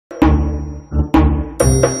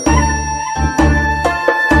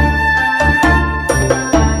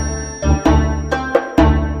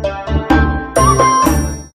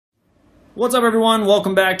What's up everyone?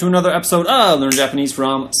 Welcome back to another episode of Learn Japanese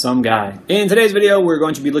from Some Guy. In today's video, we're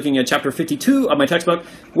going to be looking at chapter 52 of my textbook,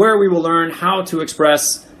 where we will learn how to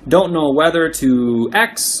express don't know whether to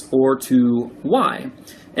X or to Y.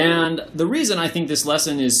 And the reason I think this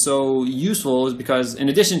lesson is so useful is because in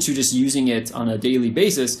addition to just using it on a daily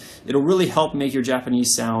basis, it'll really help make your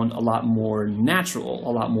Japanese sound a lot more natural,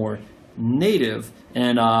 a lot more native.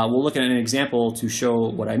 And we'll look at an example to show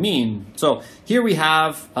what I mean. So here we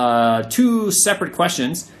have two separate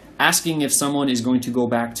questions asking if someone is going to go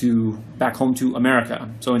back home to America.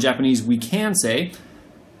 So in Japanese, we can say,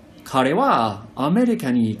 彼はアメリ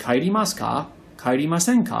カに帰りますか? 帰りま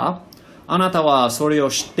せんか? あなたはそれを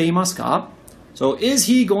知っていますか? So is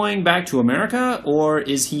he going back to America or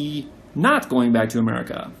is he not going back to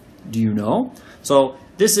America? Do you know? So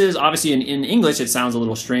this is obviously in English, it sounds a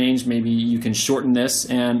little strange. Maybe you can shorten this,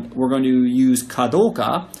 and we're going to use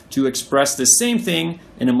kadoka to express the same thing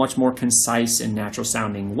in a much more concise and natural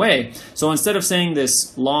sounding way. So instead of saying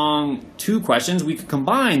this long two questions, we could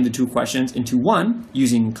combine the two questions into one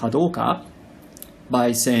using kadoka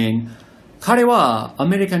by saying, 彼はア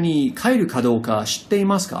メリカに帰るかどうか知ってい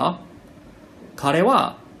ますか? 彼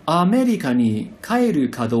はアメリカに帰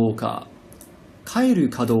るかどうか帰る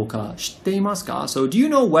かどうか知っていますか? So do you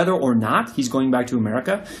know whether or not he's going back to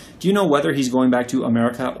America? Do you know whether he's going back to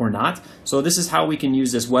America or not? So this is how we can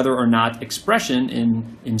use this whether or not expression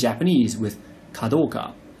in Japanese with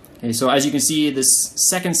kadoka. Okay, so as you can see, this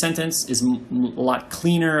second sentence is a lot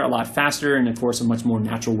cleaner, a lot faster, and of course a much more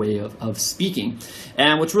natural way of speaking.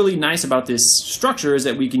 And what's really nice about this structure is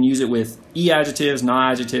that we can use it with e-adjectives,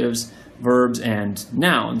 non-adjectives, verbs, and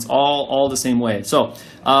nouns, all the same way. So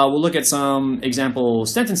we'll look at some example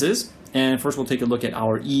sentences, and first we'll take a look at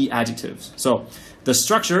our e-adjectives. So the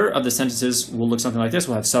structure of the sentences will look something like this.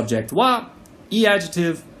 We'll have subject wa,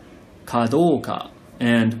 e-adjective, kadoka,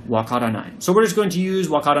 and wakaranai. So we're just going to use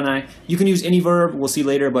wakaranai. You can use any verb, we'll see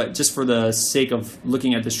later, but just for the sake of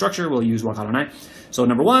looking at the structure, we'll use wakaranai. So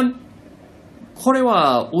number one, これ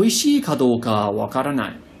は美味しいかどうかわからな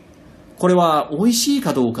い。これは美味しい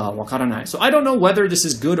かどうかわからない。So I don't know whether this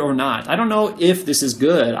is good or not. I don't know if this is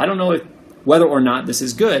good. I don't know whether or not this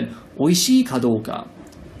is good. 美味しいかどうか。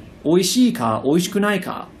美味しいか美味しくない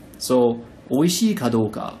か。So 美味しいかど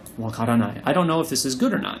うかわからない。I don't know if this is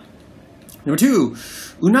good or not. Number two,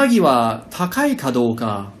 うなぎは高いかどう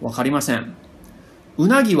かわかりません。う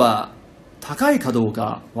なぎは高いかどう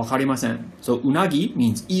かわかりません。So うなぎ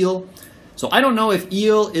means eel. So I don't know if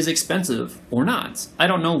eel is expensive or not. I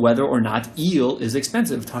don't know whether or not eel is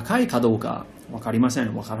expensive. 高いかどうかわかりませ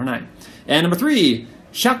ん。わからない。And number three,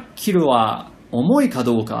 100キロは重いか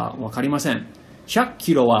どうかわかりません。100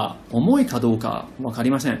キロは重いかどうかわかり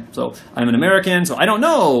ません。So I'm an American, so I don't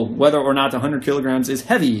know whether or not 100 kilograms is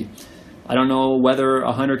heavy. I don't know whether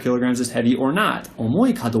 100 kilograms is heavy or not. 重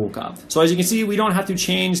いかどうか. So as you can see, we don't have to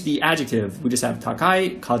change the adjective. We just have 高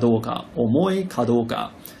いかどうか、重いかどう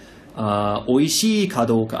か。 美味しいか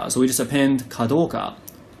どうか. So we just append かどうか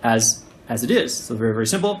as it is. So very, very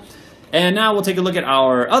simple. And now we'll take a look at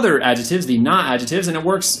our other adjectives, the not adjectives, and it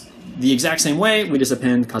works the exact same way. We just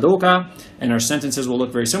append かどうか, and our sentences will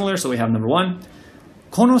look very similar. So we have number one,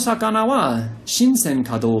 この魚は新鮮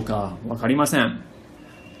かどうかわかりません。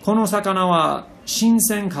この魚は新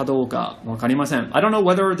鮮かどうかわかりません。I don't know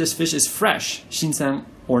whether this fish is fresh, 新鮮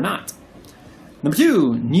or not. Number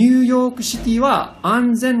two, ニューヨークシティは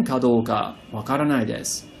安全かどうかわからないで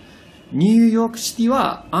す。ニューヨークシティ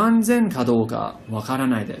は安全かどうかわから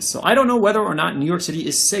ないです。So I don't know whether or not New York City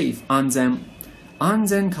is safe. 安全。安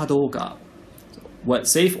全かどうか。What,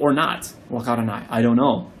 safe or not? わからない。I don't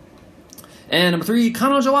know. And number three,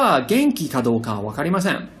 彼女は元気かどうかわかりませ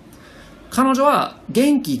ん。彼女は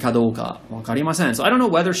元気かどうかわかりません。So I don't know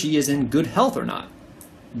whether she is in good health or not.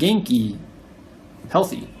 元気,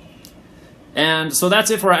 healthy. And so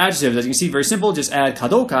that's it for our adjectives. As you can see, very simple. Just add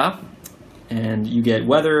kadoka, and you get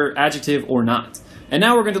whether, adjective, or not. And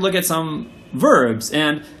now we're going to look at some verbs.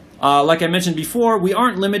 And like I mentioned before, we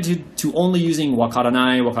aren't limited to only using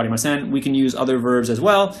wakaranai, wakarimasen. We can use other verbs as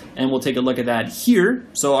well, and we'll take a look at that here.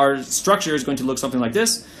 So our structure is going to look something like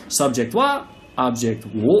this. Subject wa, object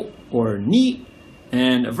wo, or ni,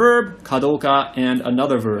 and a verb, kadoka, and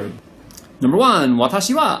another verb. Number one,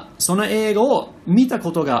 私はその映画を見た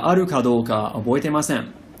ことがあるかどうか覚えてませ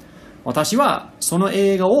ん。私はその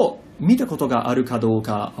映画を見たことがあるかどう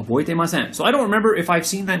か覚えてません。So I don't remember if I've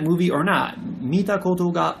seen that movie or not. 見たこ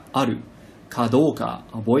とがあるかどうか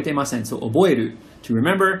覚えてません。So 覚える to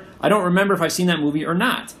remember. I don't remember if I've seen that movie or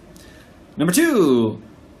not. Number two,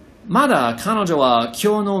 まだ彼女は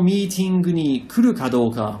今日のミーティングに来るかど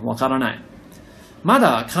うかわからない。ま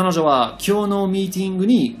だ彼女は今日のミーティング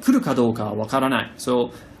に来るかどうかわからない。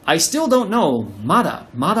So, I still don't know. ま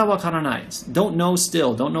だわからない。Don't know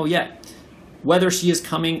still. Don't know yet. Whether she is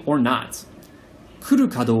coming or not. 来る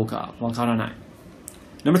かどうかわからない。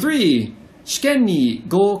Number 3. 試験に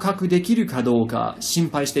合格できるかどうか心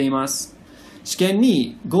配しています。試験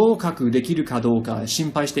に合格できるかどうか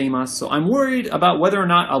心配しています。So I'm worried about whether or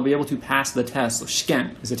not I'll be able to pass the test. So 試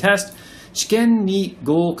験 is a test. 試験に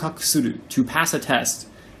合格する to pass a test.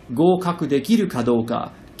 合格できるかどう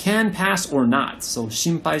か can pass or not. So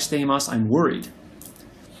心配しています I'm worried.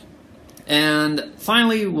 And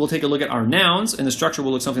finally, we'll take a look at our nouns. And the structure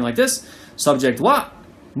will look something like this. Subject は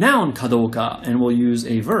noun かどうか and we'll use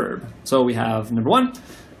a verb. So we have number 1.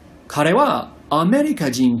 彼はアメリカ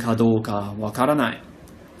人かどうかわからない。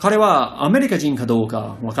彼はアメリカ人かどう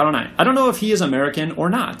かわからない。I don't know if he is American or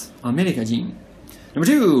not. アメリカ人。Number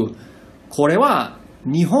 2. これは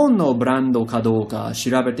日本のブランドかどうか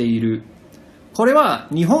調べている。これは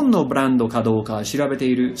日本のブランドかどうか調べて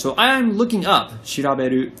いる。So I'm looking up. 調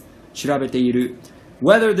べている。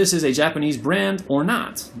Whether this is a Japanese brand or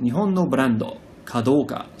not. 日本のブランドかどう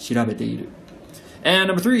か調べている。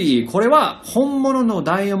And number 3. これは本物の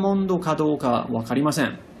ダイヤモンドかどうかわかりませ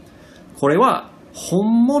ん。これは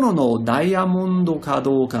本物のダイヤモンドか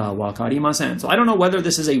どうかわかりません。So I don't know whether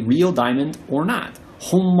this is a real diamond or not.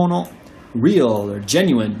 本物 real or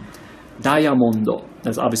genuine ダイヤモンド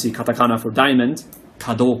that's obviously katakana for diamond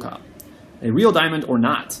かどうか a real diamond or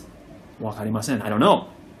not わかりません I don't know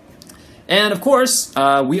and of course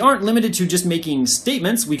we aren't limited to just making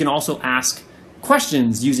statements we can also ask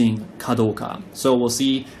questions using かどうか so we'll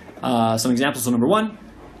see some examples so number 1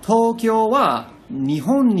東京は日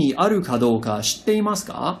本にあるかどうか知っています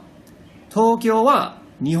か東京は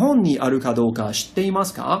日本にあるかどうか知っていま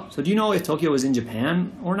すか So do you know if Tokyo is in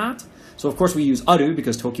Japan or not? So of course we use ある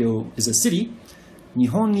because Tokyo is a city. 日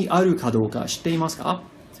本にあるかどうか知っていますか、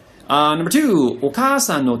Number 2. お母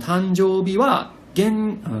さんの誕生日は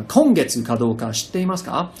今月かどうか知っています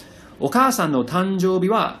かお母さんの誕生日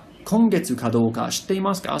は今月かどうか知ってい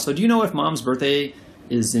ますか So do you know if mom's birthday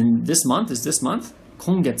is in this month? Is this month?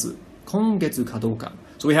 今月かどうか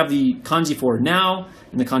So we have the kanji for now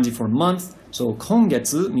and the kanji for month. So 今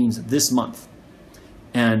月 means this month.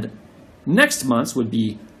 And next month would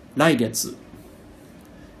be 来月.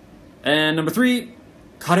 And number 3.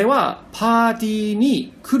 彼はパーティー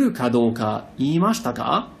に来るかどうか言いました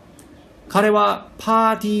か彼は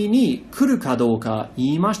パーティーに来るかどうか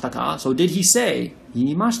言いましたか So did he say 言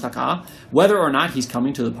いましたか Whether or not he's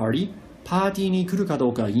coming to the party パーティーに来るかど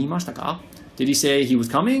うか言いましたか Did he say he was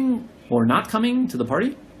coming or not coming to the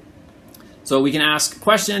party? So we can ask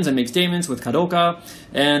questions and make statements with かどうか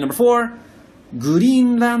And number 4. グリー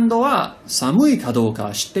ンランドは寒いかどう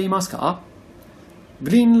か知っていますかグ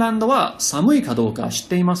リーンランドは寒いかどうか知っ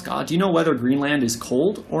ていますか Do you know whether Greenland is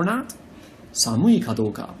cold or not? 寒いかど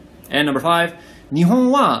うか And number 5. 日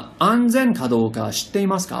本は安全かどうか知ってい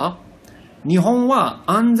ますか日本は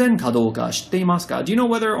安全かどうか知っていますか Do you know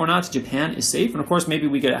whether or not Japan is safe? And of course maybe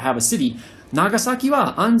we could have a city. 長崎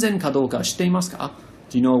は安全かどうか知っていますか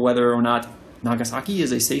Do you know whether or not Nagasaki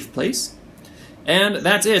is a safe place? And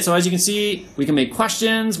that's it. So as you can see, we can make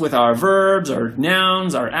questions with our verbs, our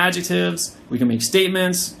nouns, our adjectives. We can make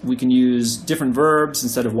statements. We can use different verbs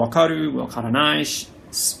instead of wakaru, wakaranai,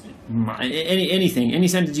 anything. Any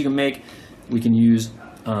sentence you can make, we can use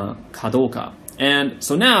kadoka. And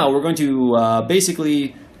so now we're going to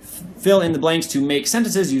basically fill in the blanks to make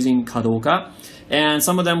sentences using kadoka. And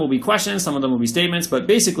some of them will be questions, some of them will be statements. But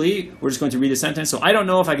basically, we're just going to read the sentence. So I don't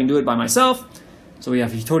know if I can do it by myself. So we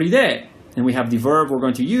have hitori de. And we have the verb we're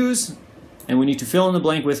going to use, and we need to fill in the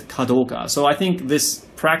blank with kadoka. So I think this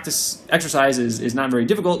practice exercise is not very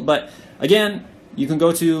difficult, but again, you can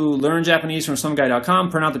go to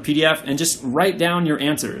learnjapanesefromsomeguy.com, print out the PDF, and just write down your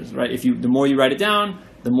answers, right? The more you write it down,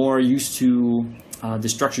 the more used to the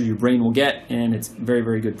structure your brain will get, and it's very,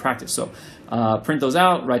 very good practice. So print those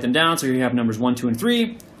out, write them down. So here you have numbers 1, 2, and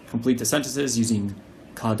 3. Complete the sentences using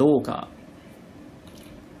kadoka.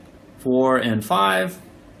 4 and 5.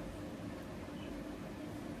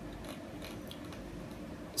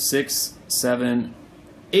 6, 7,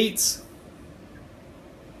 8.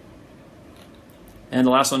 And the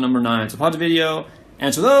last one, number 9. So pause the video,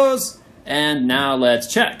 answer those, and now let's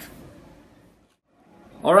check.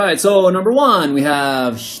 Alright, so number 1, we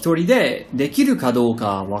have 一人でできるかどう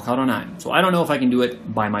かわからない. So I don't know if I can do it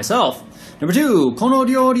by myself. Number 2, この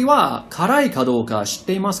料理は辛いかどうか知っ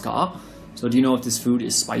ていますか? So do you know if this food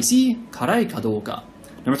is spicy? 辛いかどうか.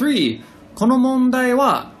 Number 3, この問題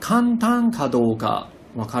は簡単かどうか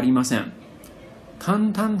わかりません。簡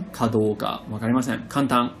単かどうかわかりません。簡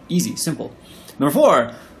単 easy, simple. Number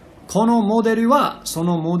 4. このモデルはそ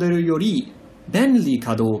のモデルより便利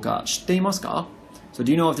かどうか知っていますか? So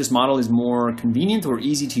do you know if this model is more convenient or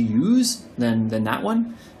easy to use than that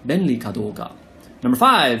one? 便利かどうか. Number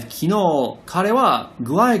 5. 昨日彼は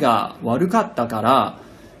具合が悪かったから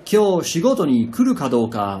今日仕事に来るかどう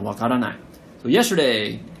かわからない. So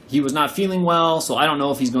yesterday he was not feeling well, so I don't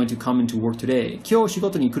know if he's going to come into work today. 今日仕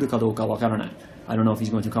事に来るかどうかわからない. I don't know if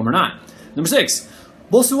he's going to come or not. Number 6.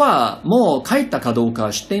 ボスはもう帰ったかどう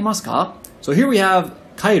か知っていますか? So here we have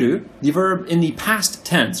帰る, the verb in the past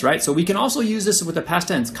tense, right? So we can also use this with the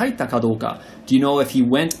past tense. 帰ったかどうか. Do you know if he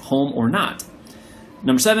went home or not?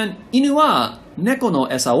 Number 7. 犬は猫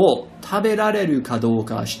の餌を食べられるかどう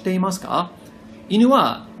か知っていますか? 犬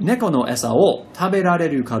は猫の餌を食べられ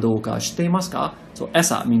るかどうか知っていますか? So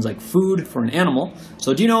餌 means like food for an animal.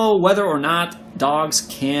 So do you know whether or not dogs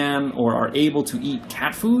can or are able to eat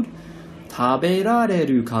cat food? 食べられ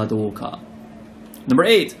るかどうか. Number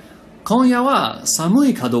 8. 今夜は寒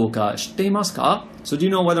いかどうか知っていますか? So do you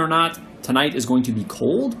know whether or not tonight is going to be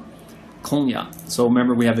cold? 今夜. So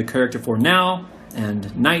remember we have the character for now and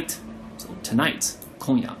night. So tonight.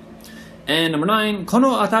 今夜. And number 9. こ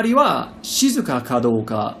の辺りは静かかどう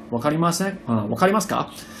かわかりません? わかりますか?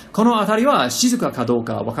 この辺りは静かかどう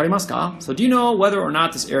かわかりますか? So do you know whether or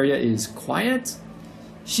not this area is quiet?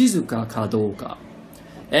 静かかどうか.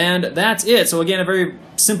 And that's it. So again, a very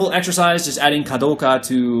simple exercise, just adding kadoka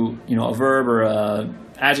to, a verb or a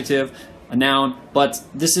adjective, a noun. But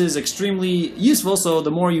this is extremely useful. So the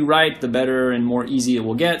more you write, the better and more easy it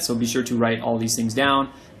will get. So be sure to write all these things down.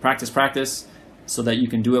 Practice, so that you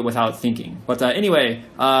can do it without thinking. But anyway,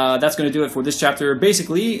 that's going to do it for this chapter.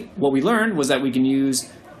 Basically, what we learned was that we can use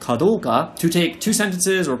kadoka to take two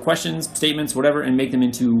sentences or questions, statements, whatever, and make them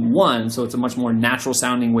into one. So it's a much more natural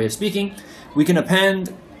sounding way of speaking. We can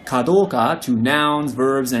append kadoka to nouns,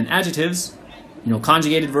 verbs, and adjectives,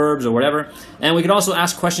 conjugated verbs or whatever. And we can also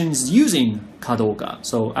ask questions using kadoka.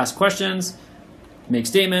 So ask questions, make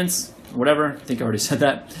statements, whatever. I think I already said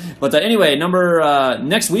that. But anyway,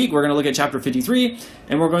 next week we're going to look at chapter 53,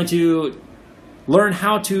 and we're going to learn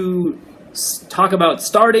how to talk about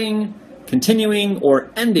starting, continuing, or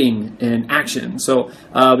ending an action. So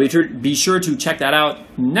be sure to check that out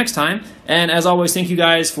next time. And as always, thank you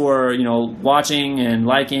guys for watching and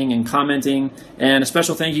liking and commenting. And a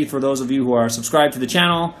special thank you for those of you who are subscribed to the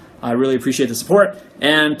channel. I really appreciate the support.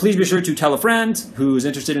 And please be sure to tell a friend who's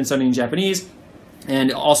interested in studying Japanese.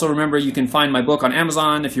 And also remember, you can find my book on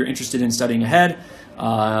Amazon if you're interested in studying ahead.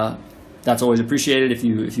 That's always appreciated if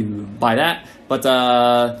you buy that. But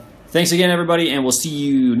thanks again, everybody, and we'll see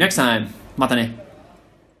you next time. またね。